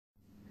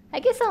I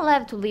guess I'll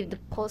have to leave the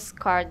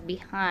postcard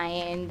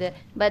behind,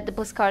 but the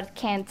postcard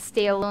can't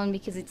stay alone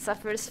because it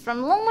suffers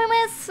from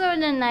loneliness, so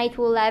the knight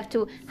will have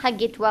to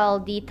hug it while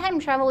the time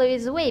traveler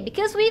is away,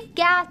 because we've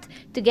got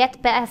to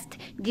get past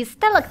these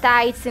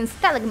stalactites and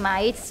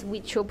stalagmites,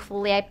 which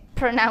hopefully I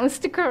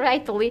pronounced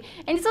correctly,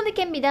 and this only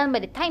can be done by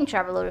the time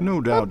traveler.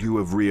 No doubt you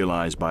have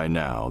realized by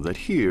now that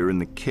here in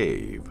the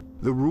cave,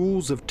 the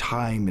rules of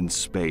time and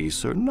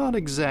space are not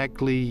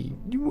exactly,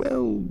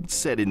 well,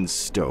 set in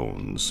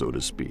stone, so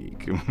to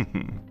speak.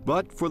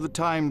 But for the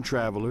time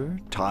traveler,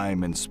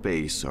 time and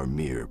space are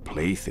mere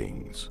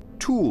playthings,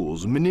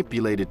 tools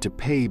manipulated to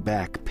pay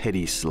back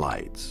petty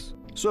slights.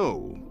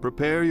 So,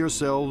 prepare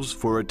yourselves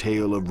for a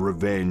tale of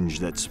revenge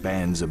that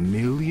spans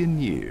 1,000,000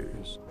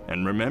 years.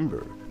 And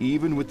remember,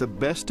 even with the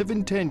best of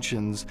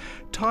intentions,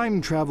 time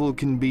travel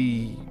can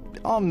be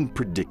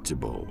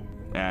unpredictable.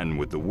 And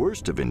with the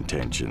worst of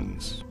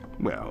intentions,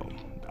 well,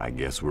 I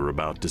guess we're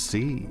about to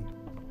see.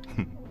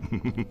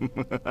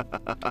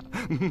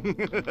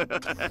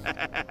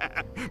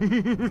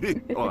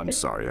 Oh, I'm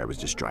sorry, I was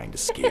just trying to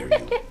scare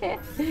you.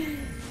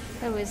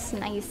 That was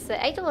nice.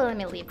 I told let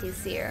me leave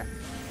this here.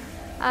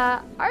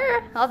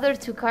 Our other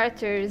two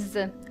characters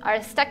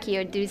are stuck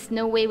here. There's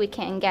no way we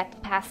can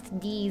get past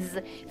these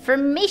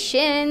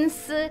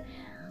formations,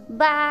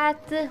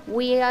 but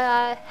we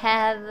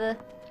have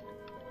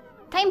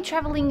time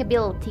traveling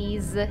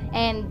abilities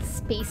and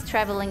space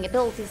traveling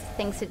abilities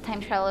thanks to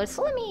time travelers.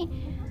 So let me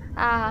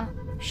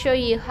show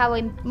you how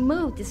I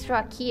move this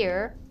rock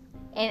here,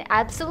 and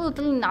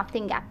absolutely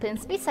nothing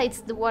happens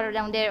besides the water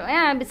down there,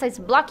 besides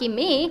blocking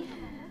me.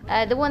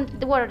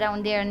 The water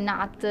down there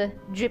not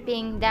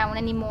dripping down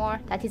anymore.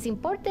 That is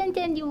important,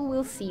 and you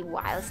will see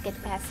why. Let's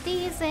get past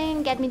this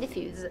and get me the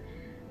fuse.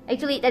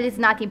 Actually, that is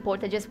not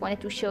important. I just wanted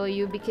to show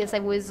you because I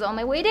was on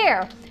my way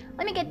there.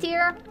 Let me get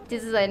here.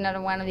 This is another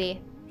one of the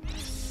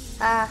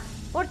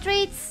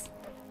portraits.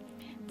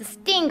 The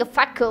sting of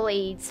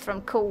accolades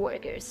from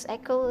co-workers. I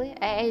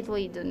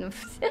actually don't know.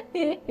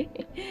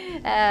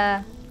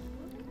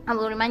 I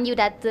will remind you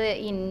that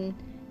in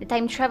the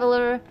time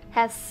traveler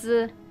has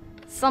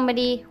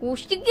somebody who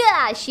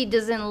she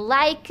doesn't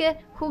like,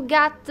 who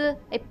got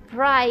a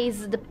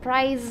prize, the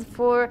prize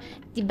for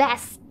the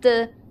best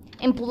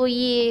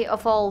employee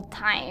of all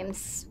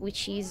times,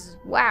 which is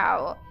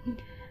wow.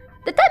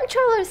 The time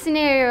traveler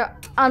scenario,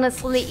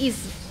 honestly,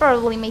 is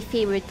probably my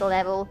favorite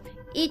level.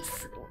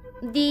 It's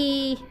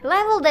the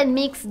level that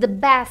makes the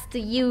best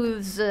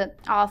use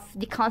of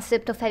the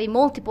concept of having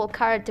multiple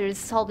characters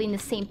solving the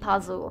same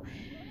puzzle.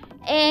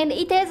 And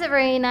it has a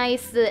very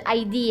nice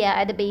idea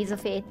at the base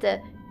of it,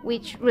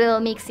 which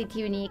really makes it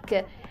unique.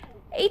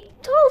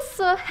 It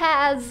also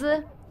has,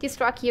 this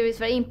rock here is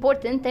very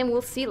important, and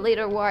we'll see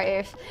later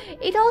why.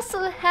 It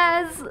also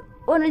has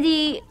one of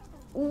the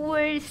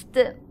worst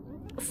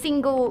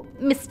single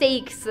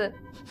mistakes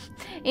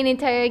in the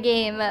entire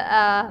game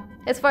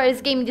as far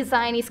as game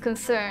design is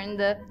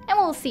concerned, and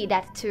we'll see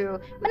that too.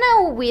 But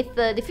now with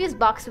the fuse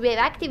box we have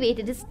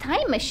activated this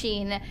time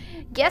machine.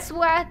 Guess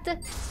what?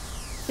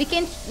 We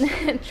can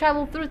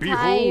travel through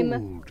time.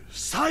 Behold,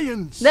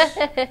 science!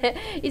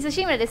 It's a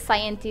shame that the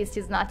scientist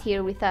is not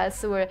here with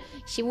us, or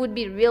she would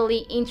be really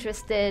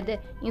interested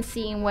in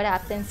seeing what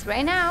happens.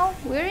 Right now,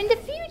 we're in the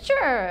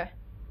future!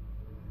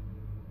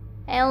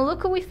 And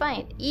look who we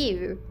find.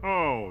 You.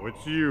 Oh,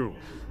 it's you.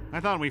 I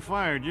thought we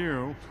fired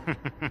you.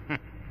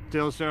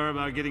 Still sore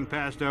about getting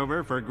passed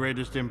over for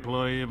greatest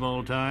employee of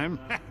all time?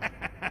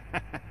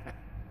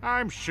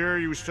 I'm sure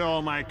you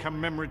saw my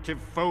commemorative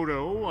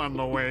photo on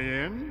the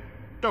way in.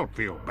 Don't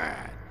feel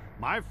bad.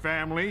 My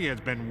family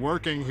has been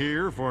working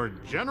here for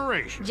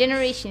generations.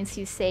 Generations,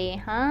 you say,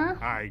 huh?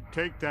 I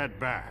take that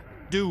back.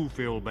 Do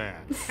feel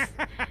bad.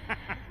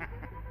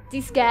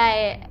 This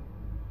guy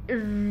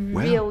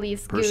really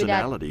is good at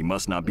personality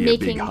must not be a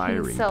big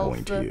hiring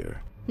point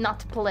here.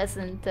 Not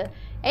pleasant.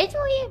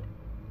 Actually,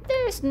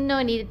 there's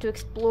no need to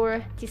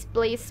explore this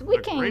place. We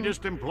can. The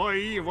greatest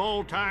employee of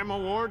all time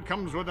award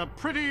comes with a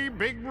pretty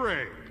big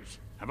raise.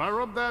 Have I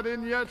rubbed that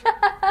in yet?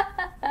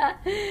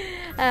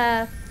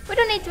 We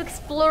don't need to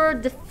explore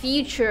the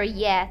future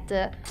yet,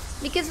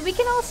 because we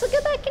can also go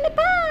back in the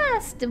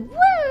past.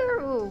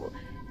 Whoa!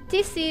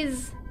 This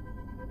is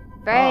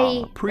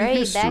very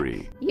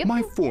prehistory. back. Yep.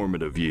 My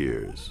formative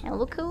years. And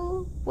look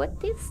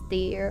what is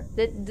there.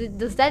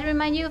 Does that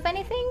remind you of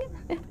anything?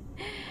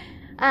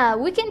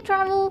 We can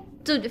travel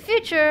to the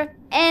future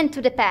and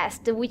to the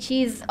past, which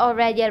is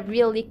already a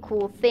really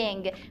cool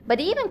thing. But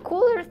the even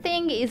cooler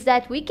thing is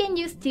that we can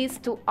use this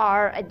to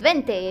our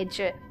advantage.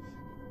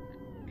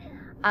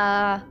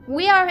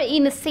 We are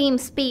in the same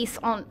space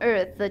on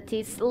Earth.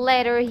 This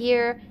ladder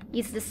here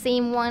is the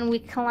same one we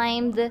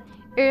climbed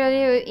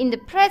earlier in the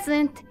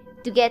present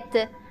to get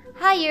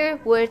higher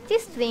where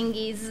this thing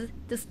is.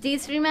 Does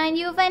this remind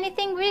you of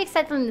anything? We're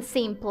exactly in the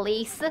same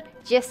place,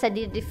 just at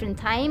a different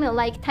time,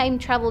 like time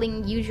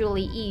traveling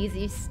usually is.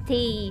 You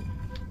stay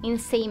in the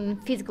same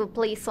physical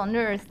place on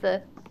Earth,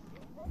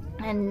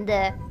 and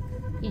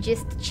you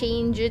just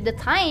change the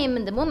time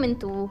and the moment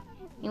to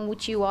in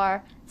which you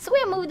are. So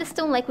we moved the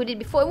stone like we did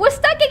before. We're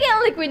stuck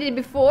again like we did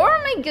before.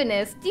 Oh my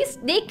goodness.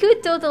 They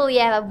could totally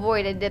have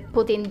avoided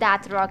putting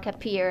that rock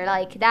up here.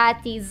 Like,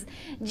 that is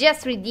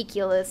just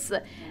ridiculous.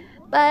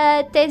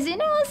 But as you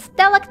know,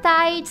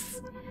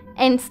 stalactites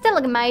and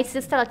stalagmites,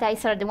 the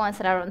stalactites are the ones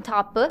that are on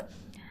top,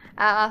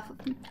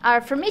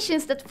 are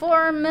formations that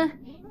form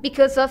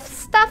because of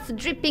stuff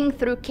dripping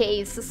through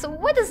caves. So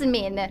what does it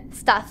mean,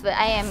 stuff?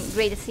 I am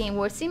great at saying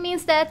words. It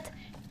means that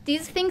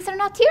these things are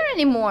not here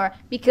anymore,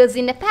 because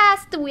in the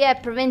past we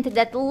have prevented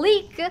that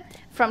leak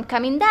from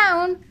coming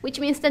down, which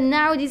means that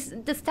now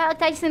the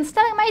stalactites and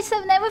stalagmites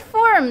have never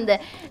formed.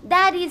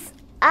 That is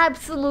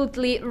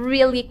absolutely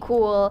really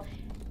cool.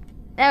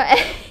 Now,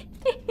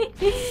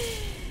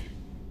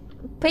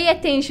 pay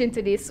attention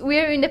to this.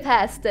 We're in the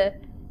past.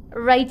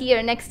 Right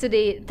here next to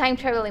the time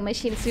traveling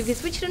machine. So if we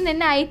switch to the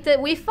night,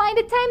 we find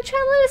a time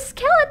traveler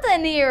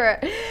skeleton here.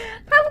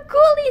 How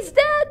cool is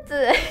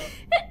that?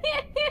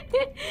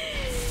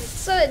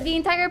 So the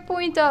entire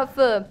point of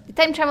the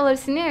time traveler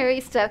scenario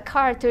is to have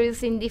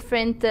characters in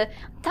different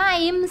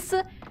times,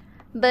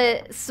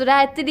 but so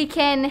that they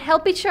can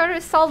help each other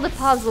solve the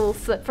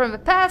puzzles from the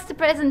past, the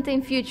present,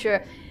 and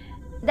future.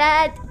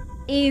 That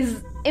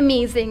is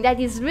amazing. That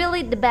is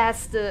really the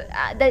best.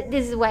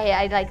 This is why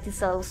I like this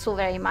so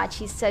very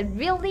much. It's a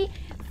really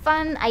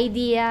fun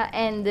idea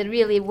and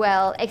really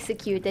well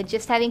executed.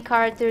 Just having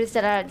characters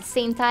that are at the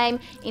same time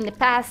in the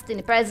past, in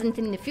the present,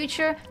 and in the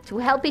future to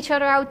help each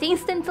other out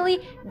instantly.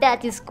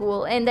 That is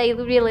cool, and I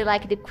really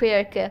like the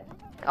quirk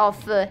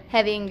of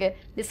having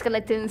the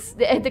skeletons,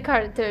 the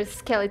characters'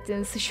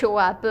 skeletons show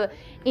up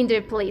in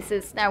their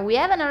places. Now we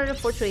have another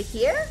portrait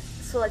here.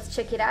 So let's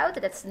check it out.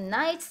 That's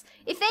nice.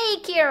 If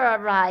Akira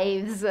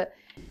arrives,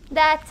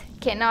 that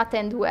cannot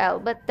end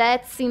well, but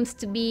that seems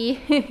to be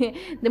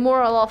the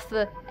moral of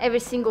every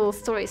single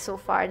story so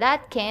far.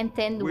 That can't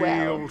end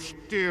well. We'll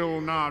still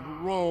not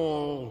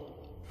roll.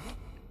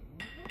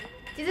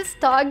 This is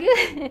Tog,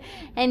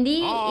 and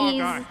he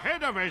is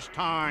ahead of his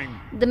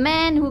time. The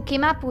man who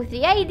came up with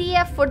the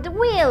idea for the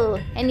wheel,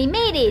 and he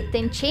made it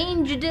and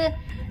changed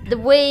the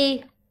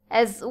way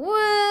as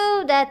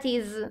woo. That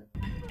is.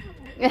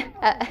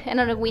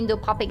 Another window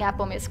popping up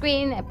on my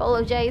screen, I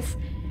apologize.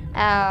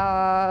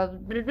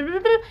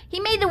 He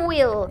made a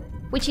wheel,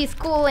 which is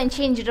cool, and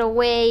changed the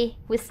way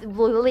we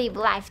live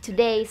life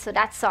today, so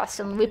that's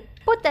awesome. We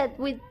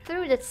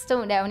threw that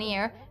stone down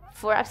here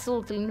for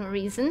absolutely no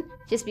reason,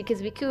 just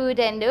because we could,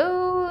 and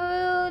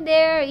oh,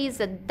 there is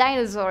a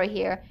dinosaur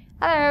here.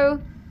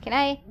 Hello, can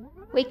I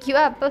wake you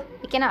up? I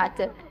cannot.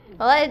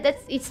 Well,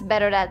 it's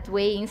better that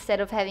way, instead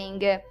of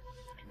having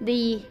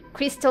the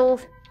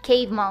crystal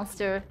cave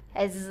monster,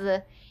 as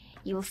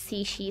you'll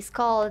see she's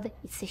called.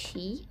 It's a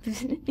she.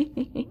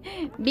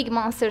 Big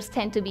monsters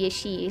tend to be a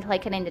she,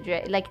 like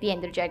the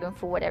Ender Dragon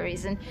for whatever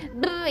reason.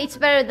 But it's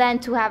better than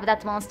to have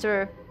that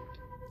monster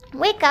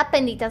wake up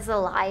and eat us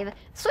alive.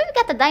 So we've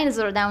got the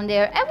dinosaur down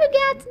there, and we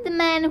got the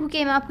man who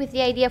came up with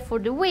the idea for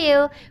the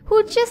whale,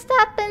 who just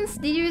happens,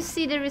 did you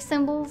see the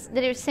resemblance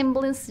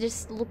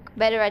just look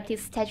better at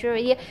his stature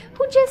right here,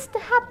 who just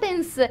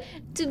happens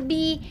to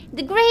be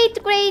the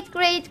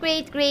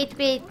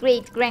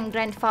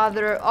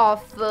great-great-great-great-great-great-great-grandfather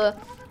of a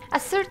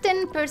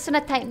certain person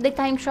the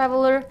time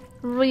traveler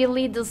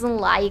really doesn't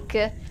like.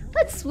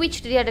 Let's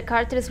switch to the other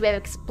characters. We have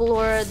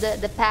explored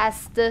the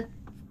past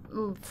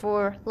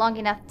for long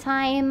enough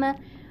time.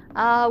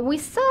 We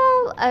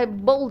saw a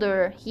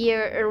boulder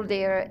here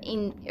earlier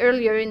in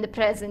the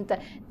present.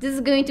 This is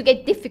going to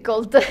get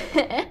difficult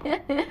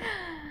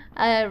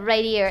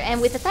right here. And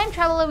with the time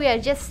traveler, we are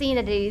just seeing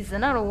that there is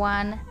another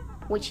one,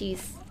 which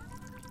is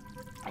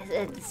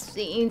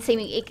in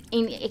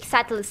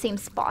exactly the same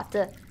spot.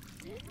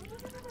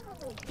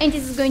 And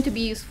this is going to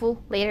be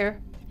useful later.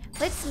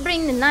 Let's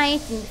bring the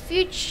night in the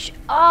future.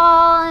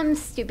 Oh, I'm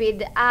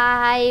stupid.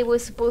 I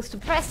was supposed to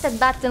press that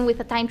button with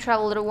a time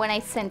traveler when I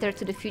sent her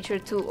to the future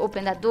to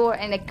open that door,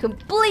 and I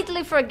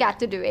completely forgot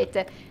to do it.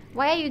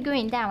 Why are you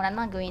going down? I'm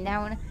not going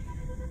down.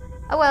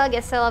 Oh well, I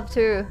guess I'll have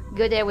to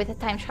go there with a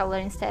time traveler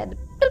instead.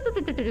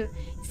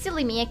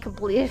 Silly me, I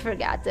completely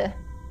forgot. I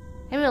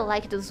really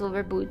like those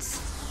over boots.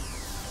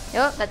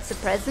 Oh, that's a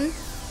present.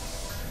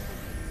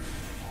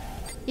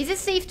 Is it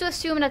safe to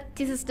assume that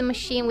this is the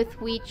machine with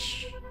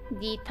which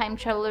the time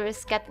traveler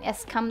has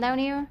come down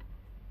here?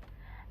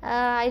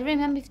 I don't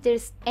remember if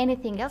there's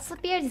anything else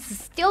up here. This is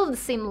still the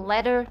same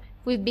ladder.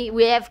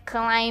 We have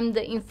climbed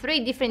in 3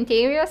 different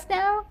areas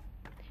now.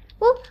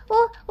 Whoa,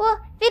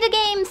 video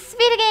games!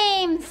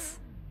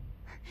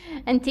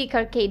 Antique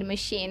arcade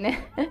machine.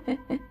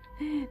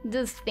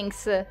 Those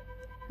things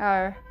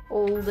are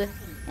old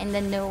and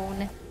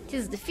unknown.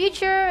 This is the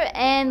future,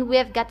 and we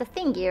have got a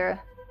thing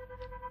here.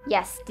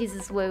 Yes, this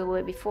is where we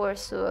were before,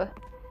 so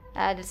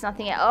there's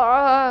nothing else. Oh,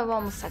 I'm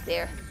almost stuck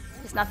there.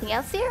 There's nothing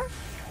else here?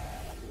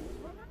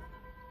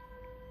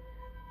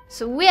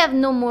 So we have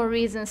no more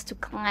reasons to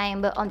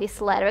climb on this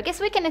ladder. I guess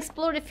we can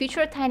explore the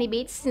future a tiny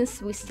bit,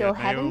 since we still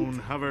haven't. My own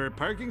hover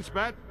parking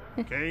spot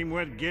came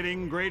with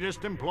getting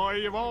greatest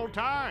employee of all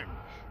time.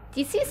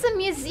 This is a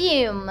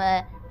museum.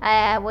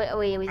 what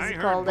is I it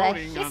heard called?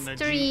 voting on the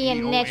History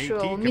and GEOAT Natural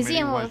committee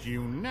Museum was of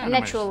unanimous.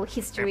 Natural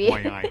History.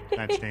 FYI,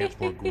 that stands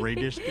for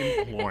Greatest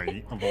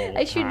Employee of All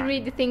I should Time.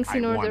 read the things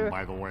in I order. won,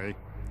 by the way.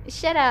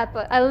 Shut up!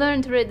 I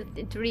learned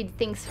to read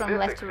things from This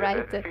left to right.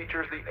 exhibit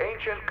features the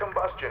ancient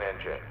combustion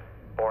engine,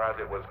 or as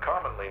it was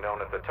commonly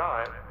known at the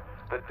time,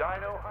 the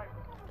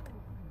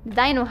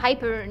Dino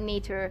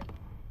Hypernator.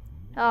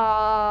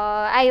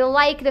 I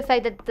like the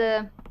fact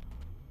that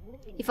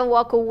if I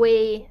walk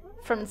away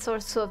from the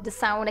source of the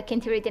sound, I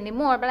can't hear it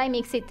anymore, but that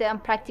makes it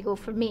unpractical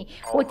for me.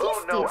 What is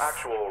Although no this?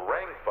 actual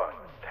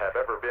Rangfusts have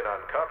ever been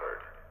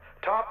uncovered,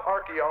 top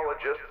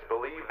archaeologists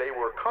believe they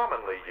were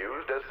commonly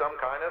used as some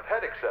kind of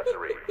head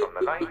accessory from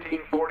the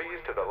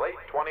 1940s to the late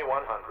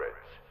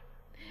 2100s.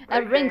 A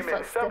They came in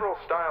Rangfust. several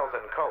styles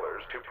and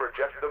colors to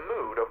project the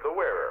mood of the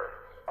wearer.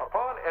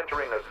 Upon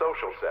entering a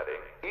social setting,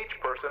 each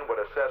person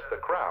would assess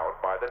the crowd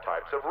by the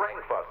types of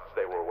Rangfusts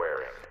they were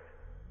wearing.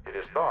 It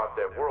is thought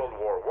that World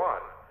War I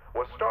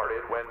was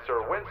started when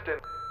Sir Winston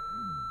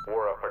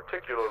wore a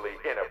particularly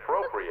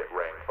inappropriate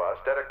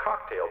Rangfust at a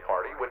cocktail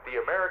party with the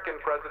American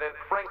President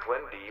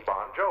Franklin D.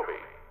 Bon Jovi.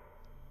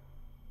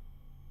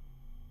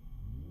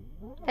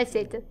 That's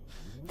it.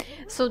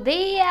 So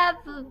they have,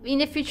 in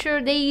the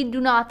future, they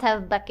do not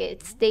have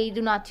buckets. They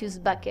do not use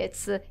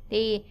buckets.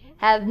 They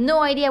have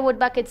no idea what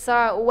buckets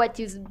are or what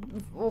use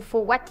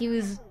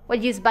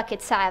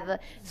buckets have.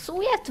 So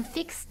we have to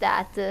fix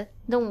that,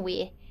 don't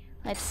we?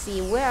 Let's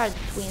see, where are the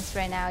twins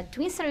right now?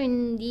 Twins are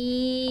in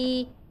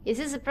the... Is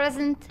this the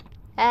present?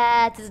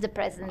 This is the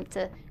present.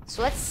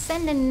 So let's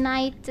send a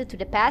knight to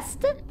the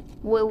past,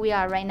 where we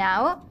are right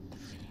now.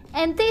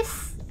 And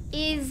this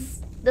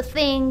is the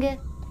thing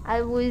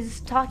I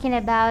was talking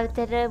about,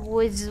 that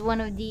was one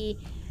of the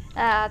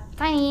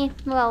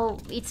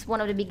it's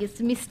one of the biggest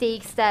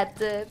mistakes that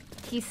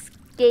this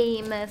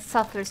game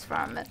suffers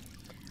from.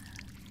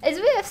 As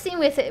we have seen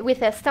with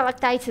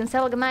stalactites and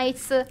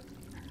stalagmites,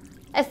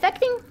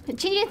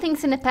 changing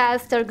things in the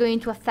past are going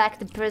to affect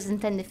the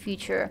present and the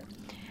future.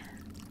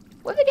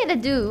 What we're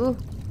gonna do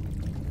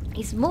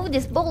is move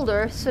this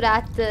boulder so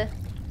that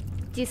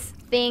this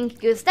thing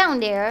goes down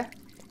there.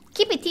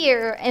 Keep it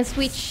here and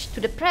switch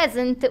to the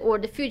present or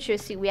the future.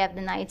 See, we have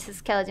the knight's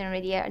skeleton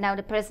already here. Now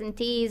the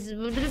present is...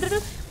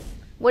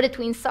 Where the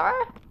twins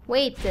are?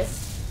 Wait.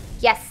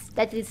 Yes,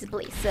 that is the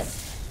place.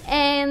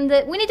 And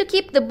we need to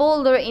keep the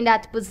boulder in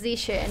that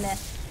position.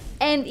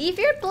 And if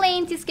you're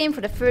playing this game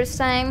for the first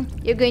time,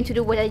 you're going to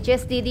do what I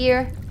just did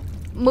here.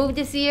 Move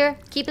this here,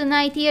 keep the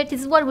knight here.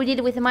 This is what we did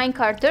with the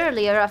minecart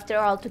earlier, after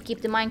all, to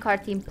keep the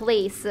minecart in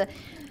place.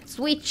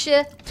 Switch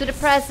to the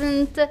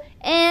present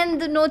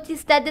and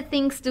notice that the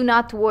things do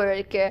not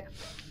work.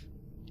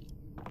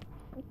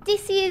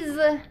 This is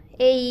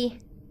a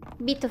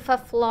bit of a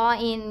flaw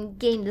in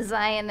game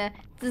design.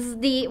 This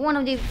is one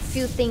of the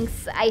few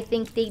things I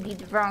think they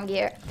did wrong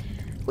here.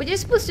 What you're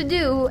supposed to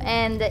do,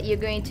 and you're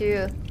going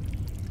to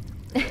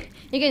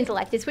you're going to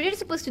like this, what you're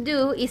supposed to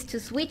do is to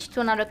switch to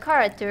another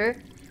character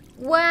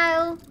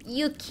while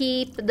you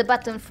keep the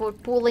button for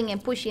pulling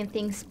and pushing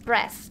things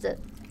pressed.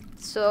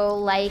 So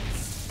like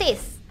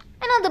this.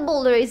 Another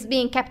boulder is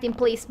being kept in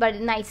place by the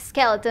knight's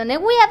skeleton,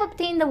 and we have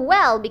obtained a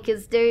well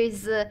because there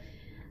is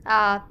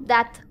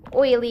that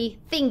oily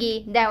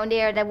thingy down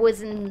there that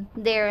wasn't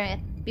there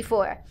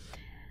before.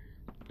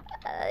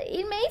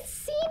 It may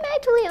seem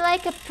actually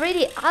like a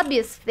pretty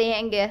obvious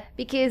thing,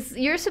 because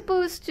you're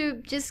supposed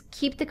to just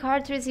keep the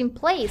characters in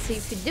place. So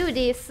if you do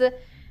this,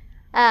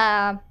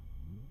 now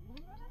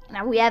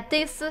we have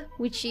this,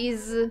 which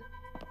is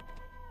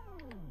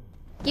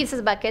gives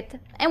us a bucket,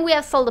 and we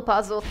have solved the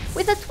puzzle.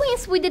 With the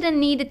twins we didn't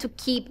need to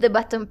keep the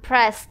button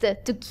pressed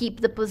to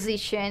keep the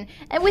position,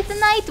 and with the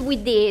knight we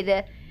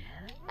did.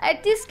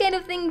 This kind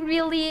of thing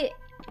really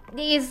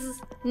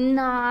is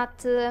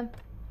not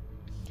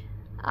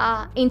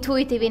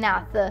intuitive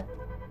enough.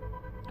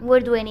 Where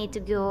do I need to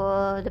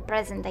go? The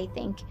present, I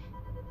think.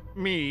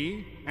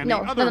 Me and the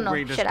other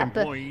greatest shut up.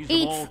 employees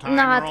of all It's time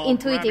not are all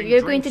intuitive. grabbing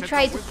You're going to drinks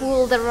try at to the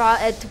pull the rock,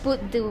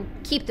 to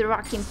keep the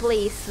rock in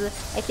place.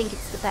 I think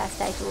it's the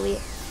past actually,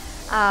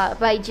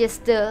 by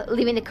just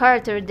leaving the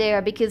character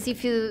there. Because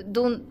if you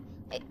don't,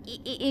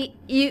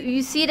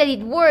 you see that it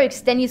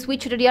works, then you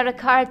switch to the other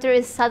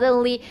character.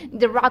 Suddenly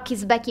the rock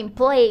is back in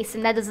place,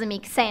 and that doesn't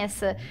make sense.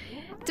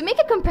 To make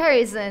a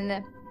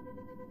comparison,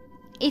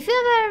 if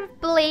you ever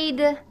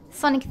played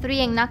Sonic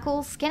 3 and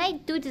Knuckles, can I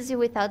do this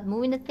without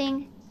moving the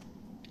thing?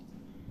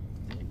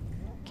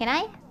 Can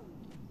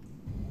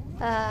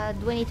I?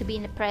 Do I need to be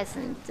in the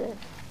present?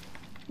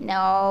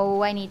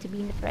 No, I need to be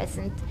in the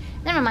present.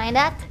 Never mind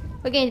that.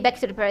 We're going back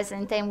to the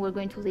present and we're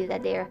going to leave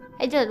that there.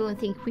 I just don't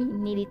think we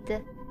need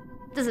it.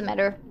 Doesn't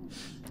matter.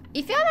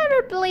 If you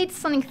ever played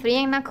Sonic 3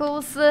 and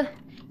Knuckles,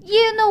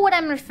 you know what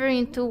I'm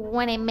referring to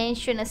when I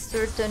mention a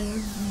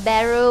certain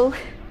barrel.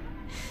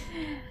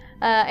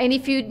 And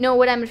if you know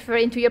what I'm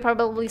referring to, you're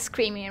probably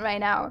screaming right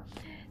now.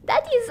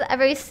 That is a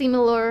very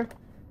similar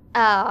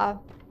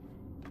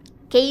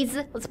case,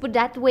 let's put it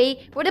that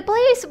way, where the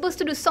player is supposed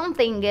to do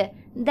something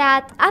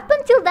that up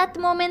until that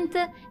moment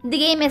the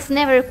game has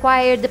never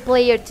required the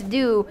player to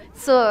do.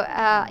 So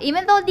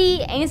even though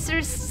the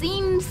answer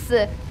seems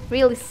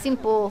really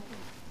simple,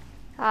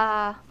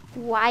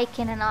 why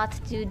can I not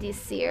do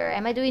this here?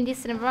 Am I doing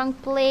this in the wrong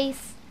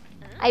place?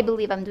 I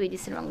believe I'm doing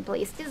this in the wrong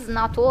place. This is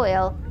not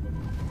oil.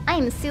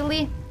 I'm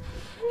silly.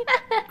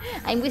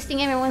 I'm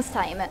wasting everyone's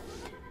time.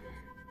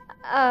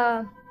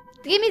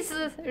 The game is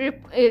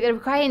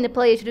requiring the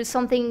player to do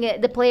something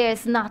the player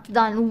has not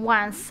done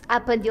once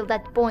up until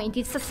that point.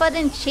 It's a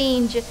sudden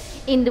change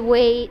in the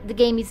way the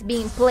game is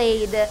being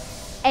played,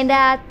 and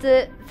that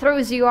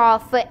throws you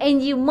off,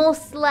 and you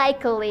most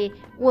likely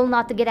will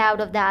not get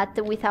out of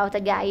that without a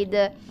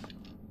guide.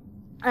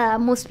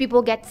 Most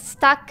people get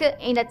stuck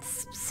in that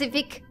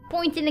specific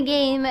point in the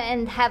game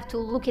and have to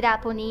look it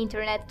up on the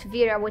internet to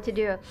figure out what to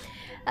do.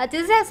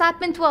 This has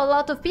happened to a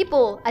lot of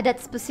people at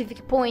that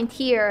specific point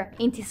here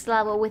in this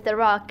level with the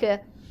rock.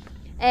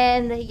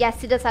 And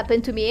yes, it does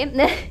happen to me.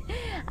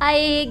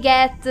 I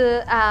get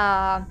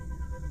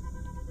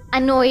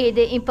annoyed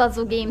in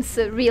puzzle games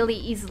really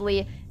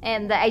easily,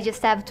 and I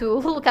just have to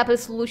look up a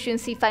solution,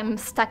 see if I'm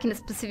stuck in a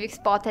specific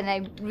spot and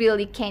I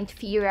really can't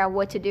figure out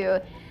what to do.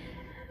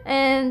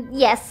 And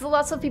yes,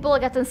 lots of people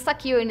have gotten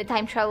stuck here in the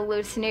time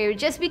traveler scenario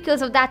just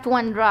because of that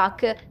one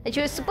rock that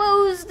you're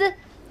supposed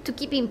to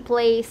keep in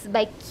place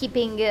by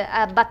keeping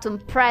a button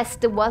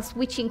pressed while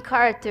switching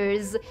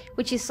characters,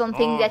 which is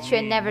something that you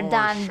had never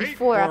done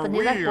before up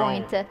until that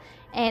point.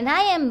 And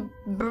I am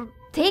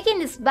taking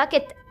this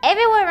bucket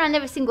everywhere on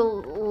every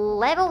single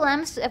level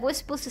I was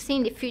supposed to see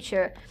in the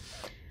future.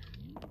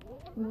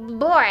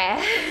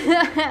 Boy.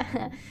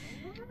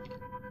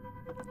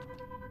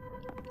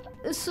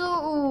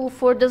 So,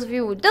 for those of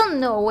you who don't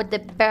know what the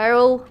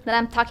barrel that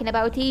I'm talking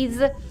about is,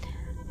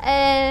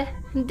 there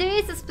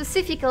is a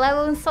specific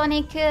level in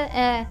Sonic,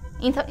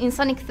 in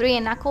Sonic 3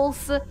 and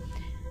Knuckles. There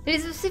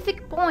is a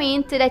specific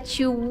point that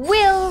you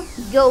will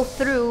go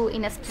through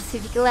in a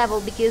specific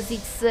level, because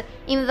it's,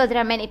 even though there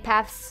are many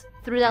paths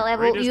through that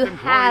level, you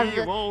have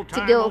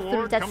to go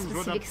through that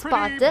specific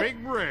spot.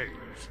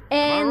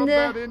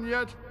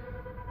 And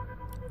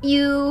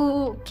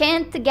you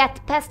can't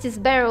get past this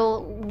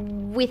barrel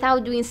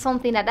without doing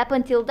something that up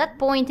until that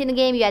point in the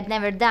game you had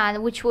never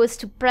done, which was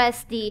to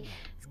press the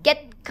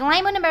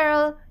climb on the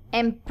barrel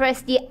and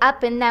press the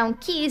up and down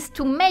keys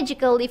to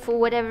magically, for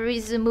whatever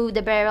reason, move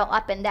the barrel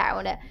up and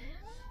down.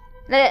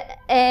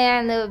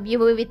 And you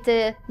move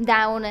it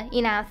down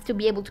enough to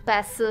be able to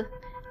pass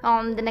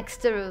on the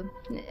next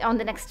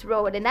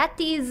road, and that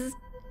is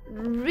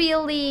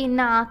really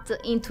not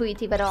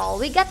intuitive at all.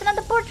 We got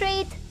another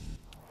portrait.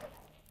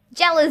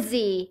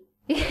 Jealousy.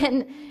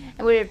 And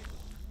we're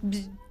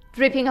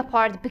ripping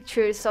apart the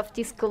pictures of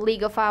this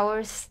colleague of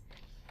ours.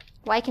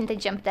 Why can't I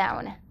jump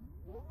down?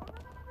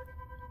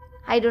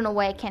 I don't know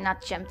why I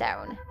cannot jump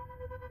down.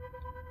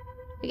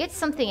 We get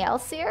something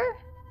else here?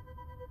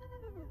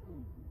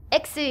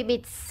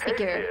 Exhibit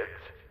speaker. Hey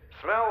kids,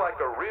 smell like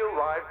a real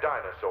live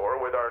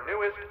dinosaur with our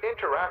newest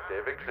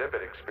interactive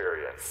exhibit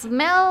experience.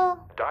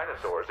 Smell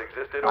Dinosaurs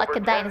existed like over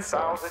a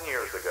dinosaur. 10,000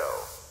 years ago.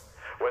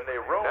 When they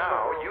roam,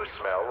 now you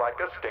smell like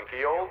a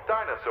stinky old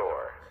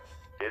dinosaur.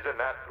 Isn't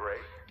that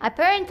great?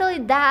 Apparently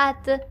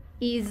that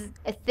is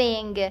a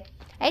thing.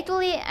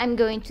 Actually, I'm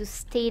going to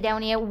stay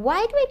down here.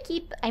 Why do I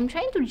keep... I'm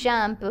trying to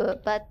jump,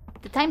 but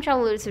the time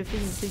traveler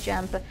refuses to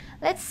jump.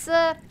 Let's...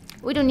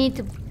 we don't need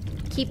to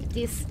keep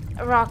this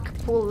rock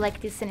pull like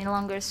this any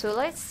longer, so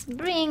let's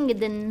bring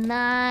the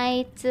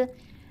knight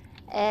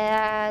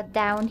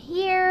down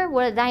here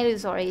where the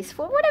dinosaur is.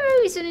 For whatever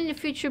reason in the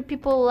future,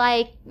 people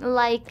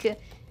like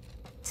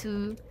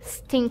to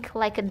stink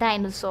like a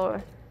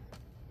dinosaur.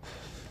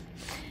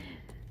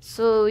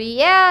 So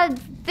yeah,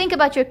 think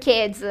about your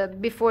kids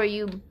before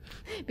you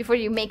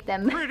make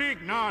them.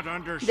 Critic not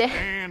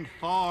understand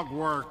fog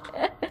work.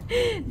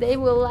 They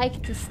will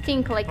like to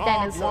stink like Fog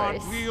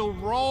dinosaurs wheel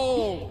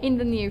roll. in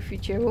the near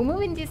future. We're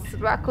moving this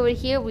rock over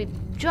here. We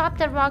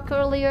dropped a rock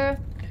earlier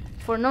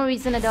for no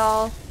reason at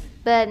all,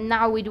 but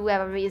now we do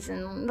have a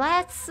reason.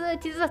 Let's.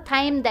 This is a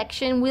timed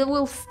action. We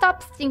will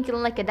stop stinking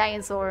like a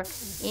dinosaur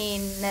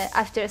in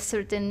after a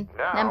certain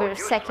number of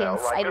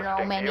seconds. I don't know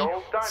how many.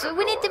 So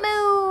we need to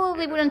move.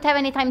 We wouldn't have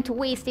any time to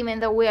waste, even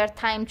though we are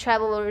time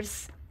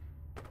travelers.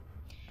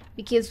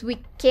 Because we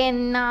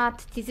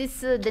cannot, this is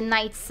the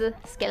knight's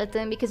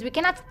skeleton, because we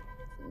cannot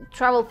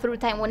travel through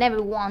time whenever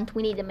we want.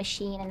 We need a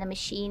machine, and the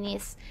machine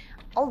is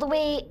all the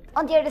way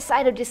on the other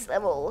side of this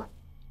level.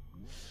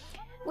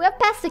 We have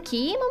passed the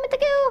key a moment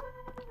ago.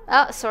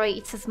 Oh, sorry,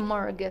 it says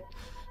morgue.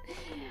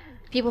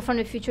 People from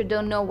the future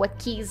don't know what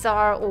keys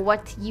are or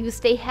what use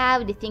they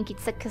have. They think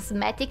it's a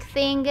cosmetic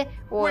thing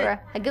or Wait,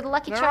 a good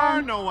lucky There charm.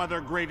 are no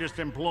other greatest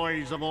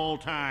employees of all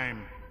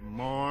time.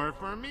 More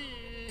for me.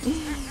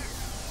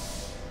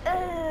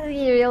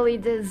 He really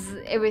does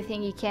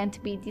everything he can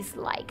to be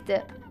disliked.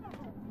 Now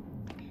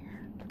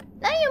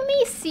you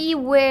may see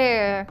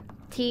where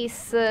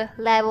this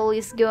level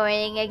is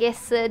going. I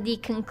guess the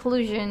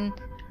conclusion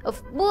of...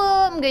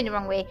 Whoa, I'm going the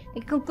wrong way.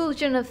 The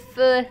conclusion of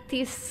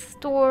this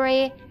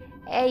story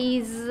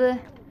is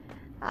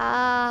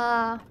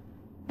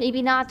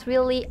Maybe not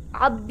really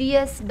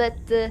obvious, but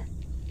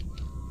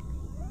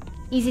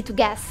easy to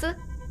guess.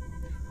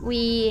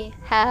 We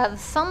have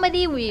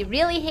somebody we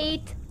really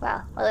hate.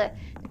 Well, a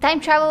time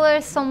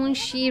traveler, someone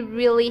she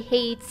really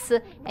hates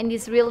and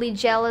is really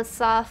jealous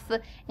of,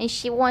 and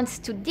she wants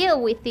to deal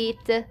with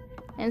it.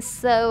 And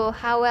so,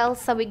 how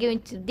else are we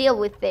going to deal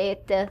with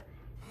it?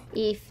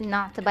 If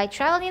not by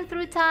traveling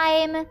through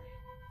time,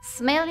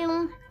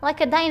 smelling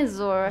like a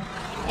dinosaur,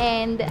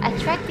 and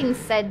attracting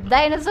said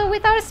dinosaur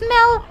with our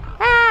smell.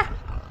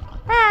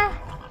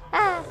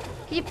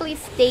 Could you please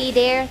stay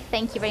there?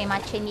 Thank you very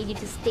much. I need you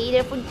to stay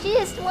there for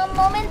just one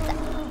moment.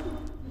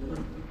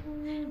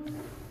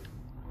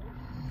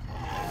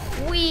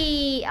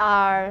 We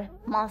are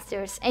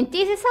monsters, and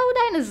this is how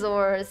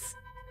dinosaurs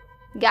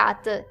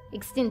got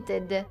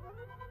extincted.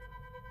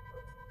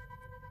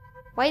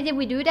 Why did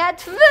we do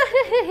that?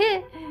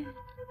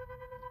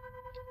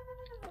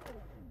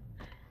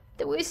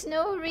 There was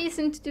no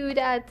reason to do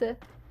that.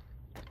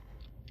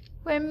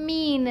 We're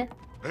mean.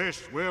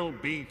 This will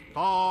be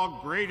Thaw's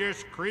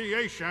greatest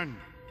creation.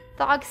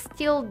 Thog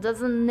still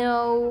doesn't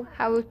know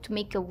how to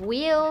make a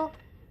wheel.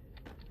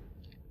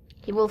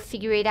 He will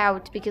figure it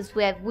out because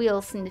we have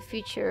wheels in the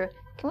future.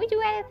 Can we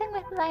do anything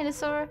with the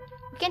dinosaur?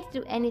 We can't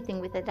do anything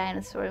with the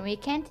dinosaur, and we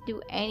can't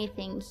do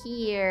anything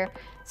here.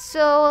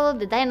 So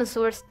the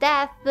dinosaur's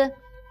death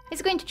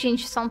is going to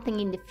change something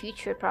in the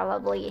future,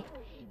 probably.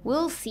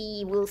 We'll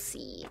see, we'll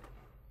see.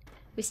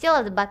 We still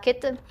have the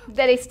bucket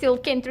that I still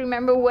can't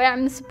remember where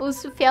I'm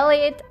supposed to fill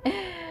it.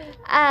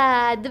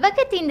 The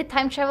bucket in the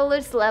time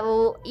traveler's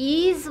level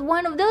is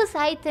one of those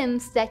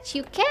items that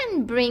you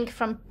can bring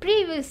from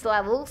previous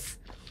levels.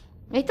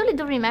 I totally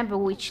don't remember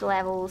which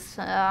levels.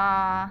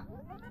 I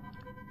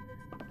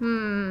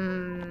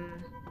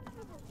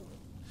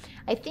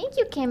think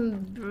you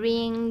can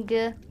bring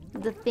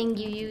the thing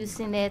you use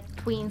in the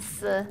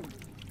twins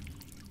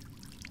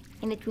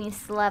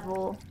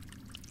level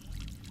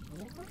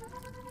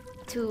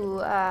to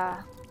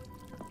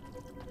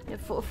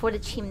for the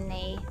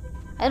chimney.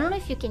 I don't know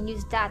if you can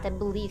use that. I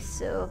believe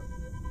so.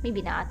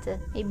 Maybe not.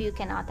 Maybe you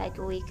cannot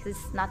actually, because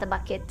it's not a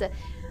bucket.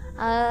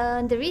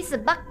 There is a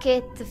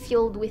bucket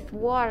filled with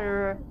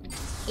water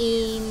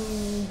in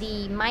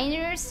the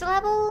miner's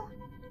level.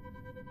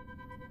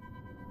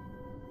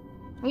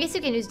 I guess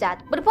you can use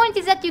that. But the point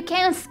is that you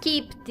can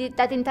skip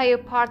that entire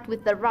part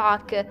with the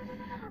rock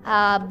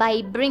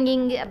by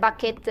bringing a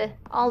bucket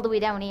all the way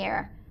down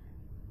here.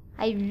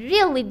 I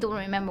really don't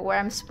remember where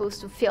I'm supposed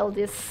to fill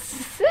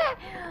this.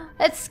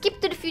 Let's skip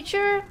to the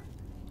future.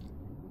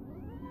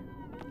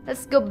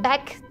 Let's go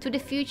back to the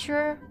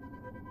future.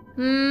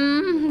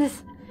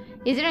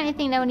 Is there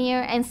anything down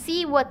here? And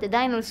see what the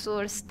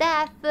dinosaur's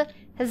death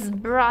has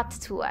brought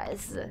to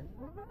us.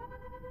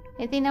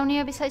 Anything down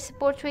here besides the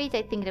portrait?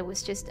 I think there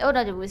was just... Oh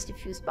no, there was the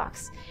fuse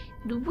box.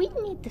 Do we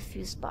need the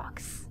fuse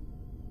box?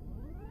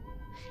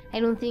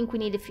 I don't think we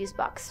need the fuse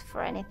box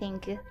for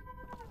anything.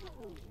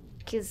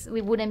 Because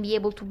we wouldn't be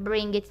able to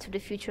bring it to the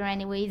future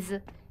anyways.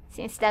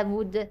 Since that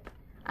would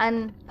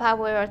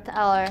unpower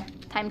our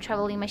time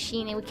traveling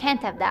machine, and we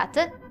can't have that.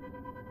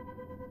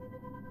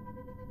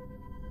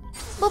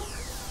 Boop.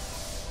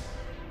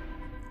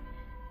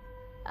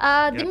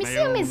 The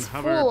museum is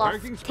full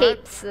of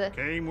tips for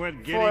doing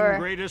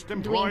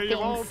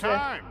things,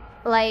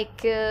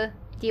 like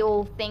the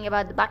old thing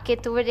about the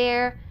bucket over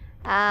there.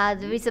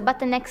 There is a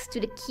button next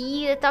to the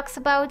key that talks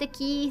about the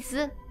keys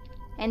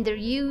and their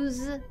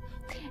use.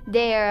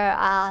 Their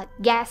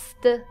guest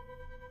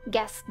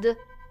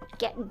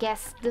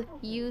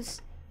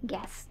use.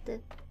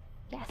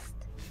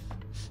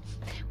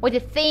 What do you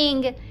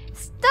think?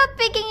 Stop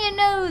picking your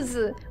nose!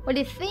 What do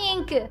you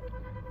think?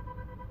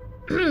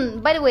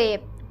 By the way,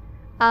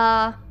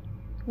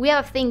 we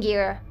have a thing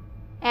here,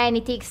 and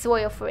it takes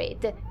oil for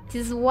it.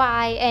 This is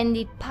why, and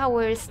it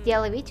powers the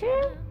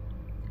elevator?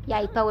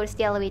 Yeah, it powers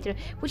the elevator,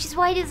 which is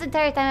why this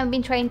entire time I've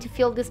been trying to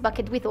fill this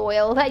bucket with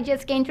oil. I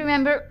just can't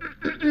remember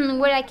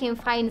where I can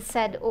find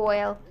said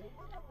oil.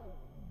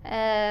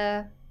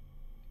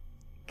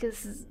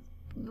 Because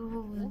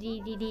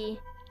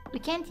we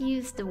can't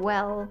use the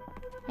well,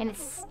 and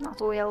it's not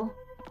oil.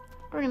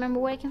 I don't remember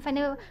where I can find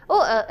it.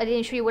 Oh, I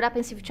didn't show you what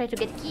happens if you try to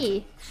get a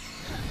key.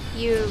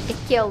 You get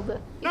killed.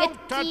 You No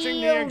get touching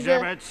killed. the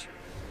exhibits.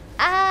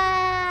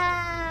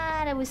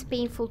 That was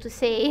painful to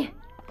say.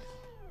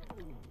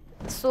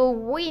 So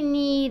we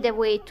need a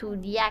way to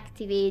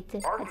deactivate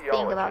that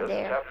thing about Archaeologists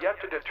there. have yet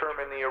to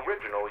determine the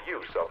original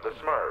use of the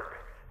Smurg.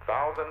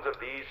 Thousands of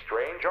these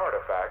strange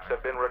artifacts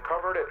have been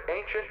recovered at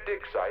ancient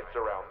dig sites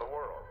around the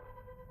world.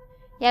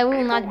 Yeah, we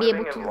will People not be able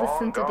living to in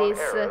listen to long-gone this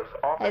eras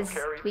often as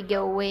carry we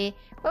go away.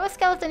 We have a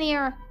skeleton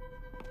here.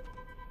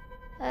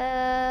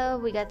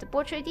 We got the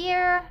portrait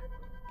here.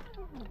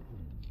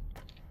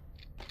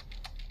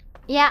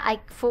 Yeah,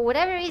 for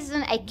whatever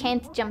reason, I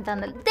can't jump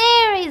down the...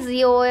 There is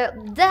the oil.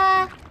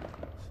 Duh.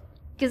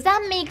 Because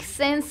that makes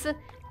sense.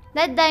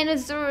 That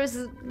dinosaur's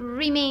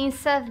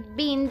remains have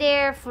been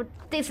there for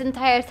this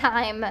entire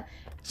time.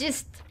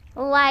 Just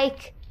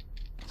like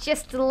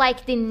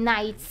the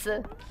knights.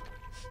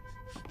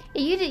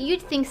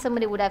 You'd think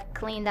somebody would have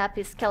cleaned up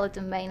his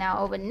skeleton by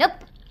now, but nope.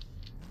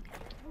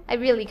 I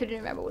really couldn't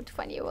remember what to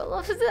find you all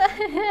of.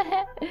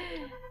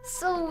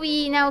 So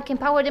we now can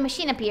power the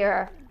machine up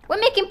here. We're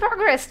making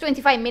progress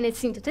 25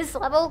 minutes into this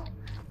level.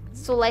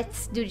 So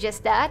let's do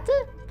just that.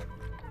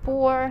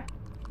 Pour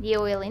the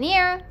oil in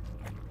here.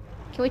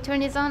 Can we turn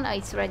this on? Oh,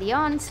 it's already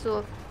on,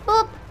 so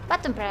boop,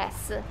 button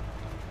press.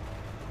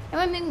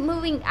 And we're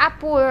moving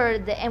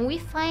upward and we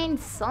find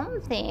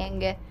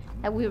something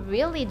that we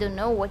really don't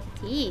know what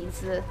it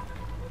is.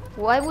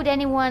 Why would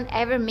anyone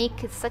ever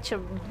make such a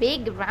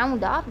big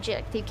round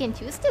object? You can't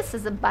use this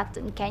as a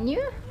button, can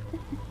you?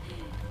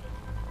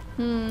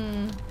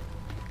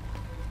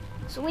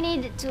 So we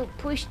need to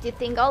push the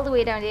thing all the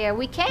way down there.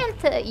 We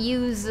can't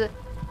use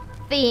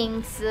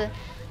things.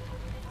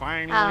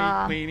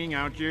 Finally cleaning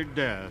out your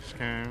desk,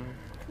 huh?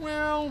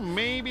 Well,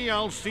 maybe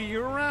I'll see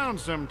you around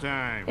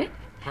sometime.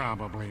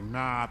 Probably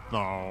not,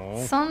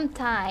 though.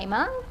 Sometime,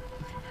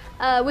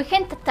 huh? We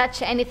can't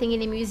touch anything in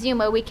the museum,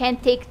 but we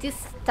can't take this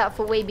stuff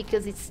away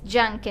because it's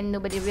junk and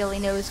nobody really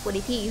knows what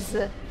it is.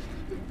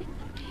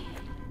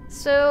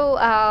 So,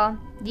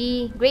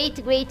 the great,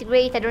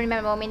 I don't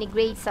remember how many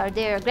greats are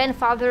there,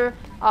 grandfather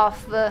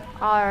of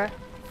our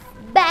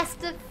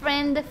best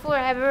friend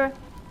forever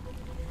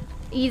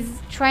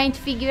is trying to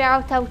figure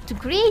out how to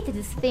create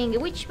this thing,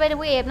 which, by the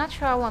way, I'm not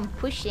sure how I'm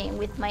pushing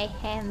with my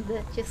hand,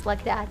 just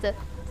like that.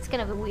 It's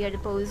kind of a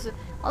weird pose.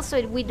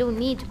 Also, we don't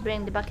need to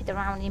bring the bucket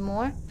around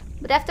anymore.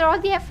 But after all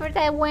the effort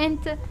I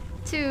went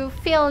to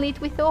fill it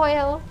with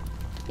oil,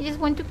 I just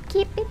want to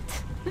keep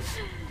it.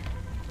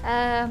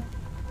 Yeah,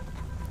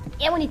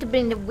 we need to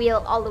bring the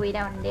wheel all the way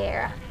down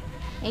there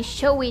and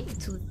show it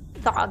to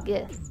Thog.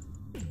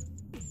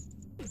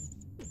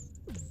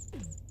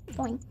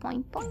 Poink,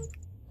 poink, poink,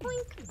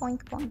 poink,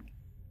 poink, poink.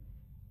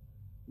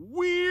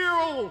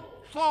 Wheel!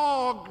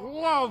 Thog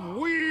love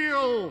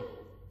wheel!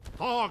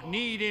 Thog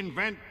need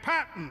invent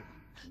patent,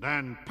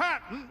 then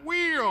patent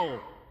wheel!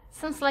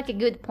 Sounds like a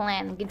good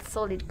plan, good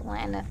solid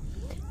plan.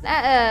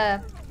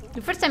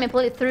 The first time I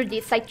played through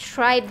this, I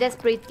tried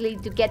desperately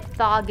to get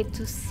Thog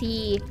to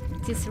see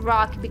this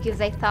rock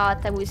because I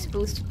thought I was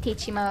supposed to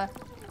teach him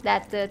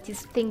that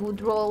this thing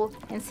would roll,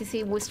 and since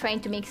he was trying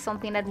to make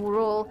something that would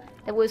roll,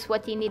 that was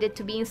what he needed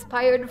to be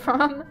inspired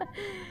from.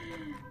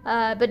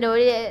 But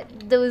no,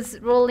 those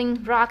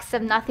rolling rocks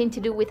have nothing to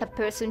do with a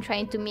person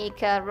trying to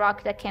make a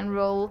rock that can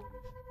roll.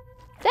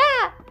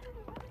 Ah!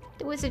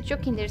 There was a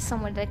joke in there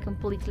somewhere that I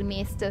completely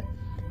missed.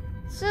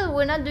 So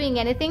we're not doing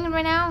anything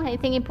right now,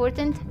 anything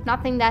important,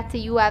 nothing that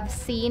you have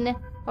seen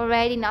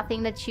already,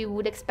 nothing that you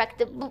would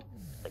expect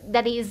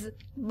that is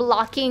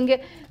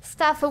blocking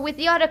stuff with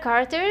the other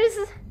characters.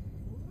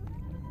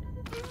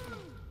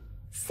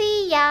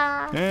 See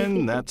ya!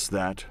 And that's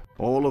that.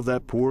 All of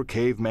that poor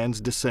caveman's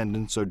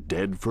descendants are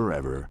dead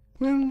forever.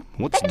 Well,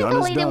 what's done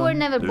is Technically, they were done.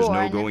 never There's no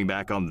born. going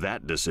back on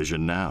that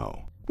decision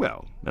now.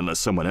 Well, unless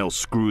someone else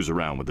screws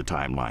around with the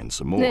timeline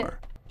some more.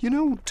 You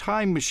know,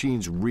 time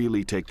machines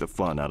really take the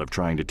fun out of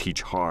trying to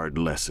teach hard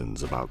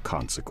lessons about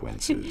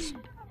consequences.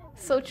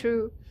 So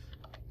true.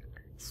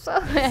 So,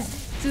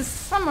 to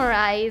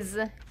summarize,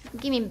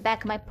 give me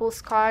back my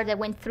postcard. I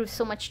went through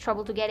so much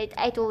trouble to get it.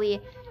 I totally,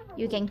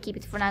 you can keep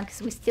it for now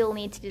because we still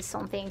need to do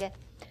something.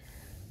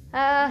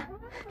 To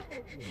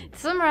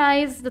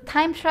summarize, the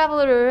time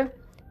traveler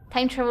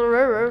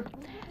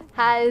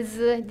has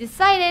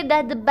decided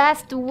that the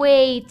best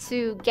way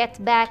to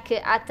get back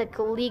at the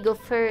colleague of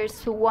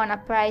hers who won a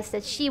prize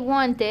that she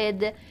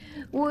wanted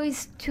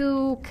was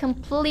to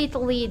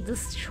completely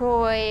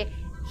destroy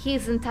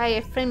his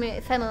entire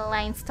family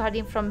line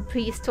starting from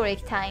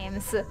prehistoric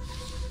times.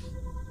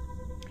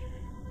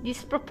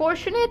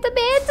 Disproportionate a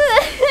bit?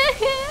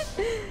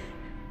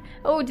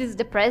 Oh, this is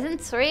the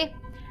present, sorry.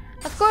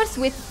 Of course,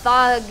 with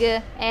Thug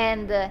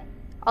and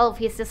all of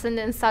his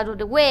descendants out of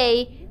the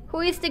way,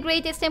 who is the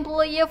greatest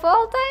employee of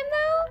all time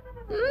now?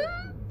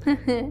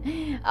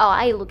 Oh,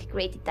 I look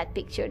great in that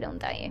picture,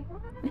 don't I?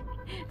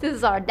 This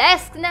is our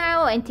desk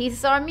now, and this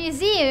is our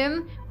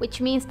museum, which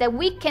means that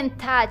we can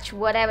touch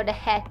whatever the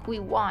heck we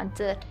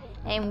want.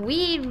 And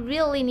we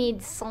really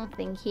need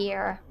something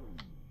here.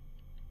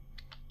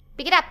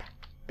 Pick it up!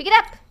 Pick it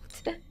up!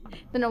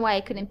 Don't know why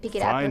I couldn't pick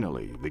it up.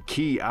 Finally, the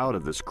key out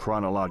of this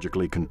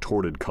chronologically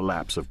contorted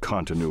collapse of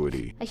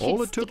continuity.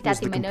 All it took was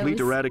the complete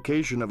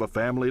eradication of a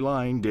family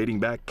line dating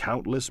back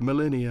countless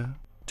millennia.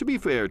 To be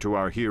fair to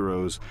our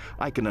heroes,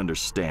 I can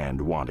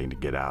understand wanting to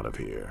get out of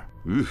here.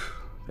 Oof,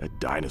 that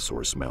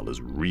dinosaur smell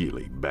is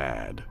really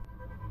bad.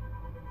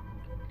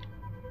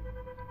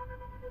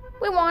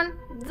 We won!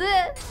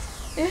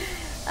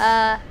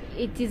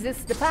 It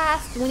is the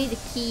past. We need a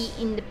key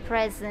in the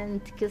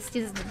present because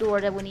this is the door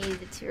that we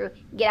need to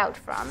get out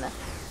from.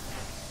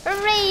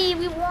 Hooray!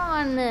 We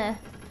won!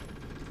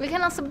 We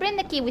can also bring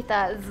the key with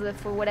us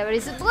for whatever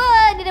reason.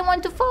 I didn't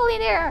want to fall in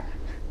there!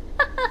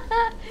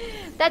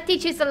 That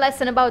teaches a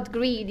lesson about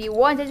greed. You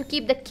wanted to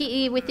keep the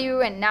key with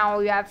you and now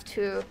you have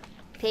to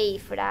pay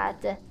for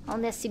that.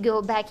 Unless you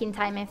go back in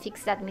time and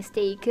fix that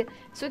mistake.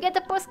 So we get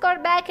the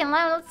postcard back and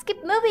now let's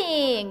keep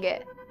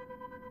moving!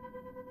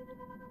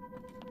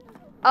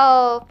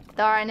 Oh,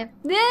 darn.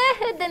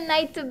 The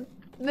knight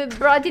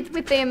brought it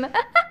with him.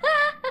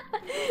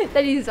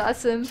 That is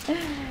awesome.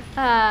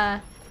 I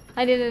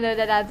didn't know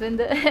that happened.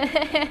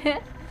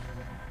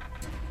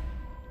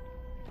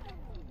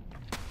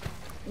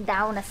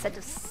 Down a set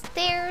of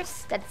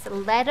stairs. That's a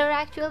ladder,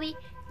 actually.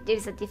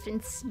 There's a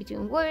difference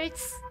between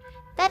words.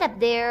 That up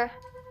there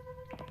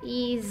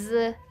is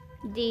the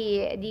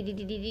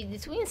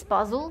twins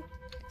puzzle.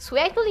 So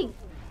we actually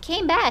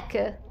came back.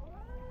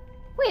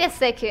 Wait a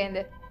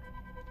second.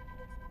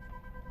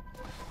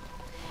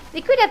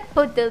 They could have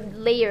put the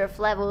layer of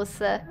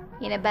levels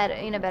in a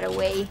better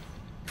way,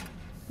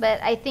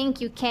 but I think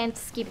you can't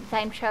skip the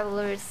time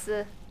traveler's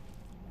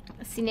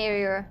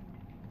scenario.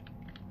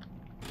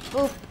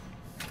 Boop.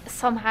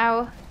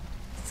 Somehow.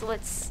 So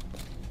let's.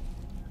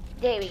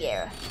 There we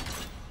go.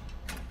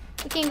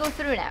 We can go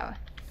through now.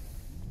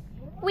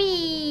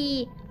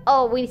 Whee!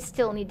 Oh, we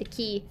still need the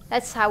key.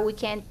 That's how we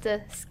can't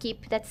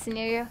skip that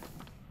scenario.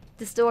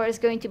 This door is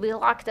going to be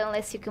locked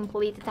unless you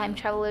complete the time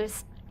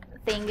traveler's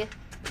thing.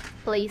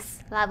 Place,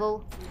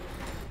 level,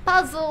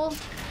 puzzle.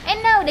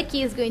 And now the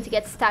key is going to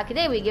get stuck.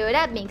 There we go,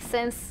 that makes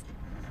sense.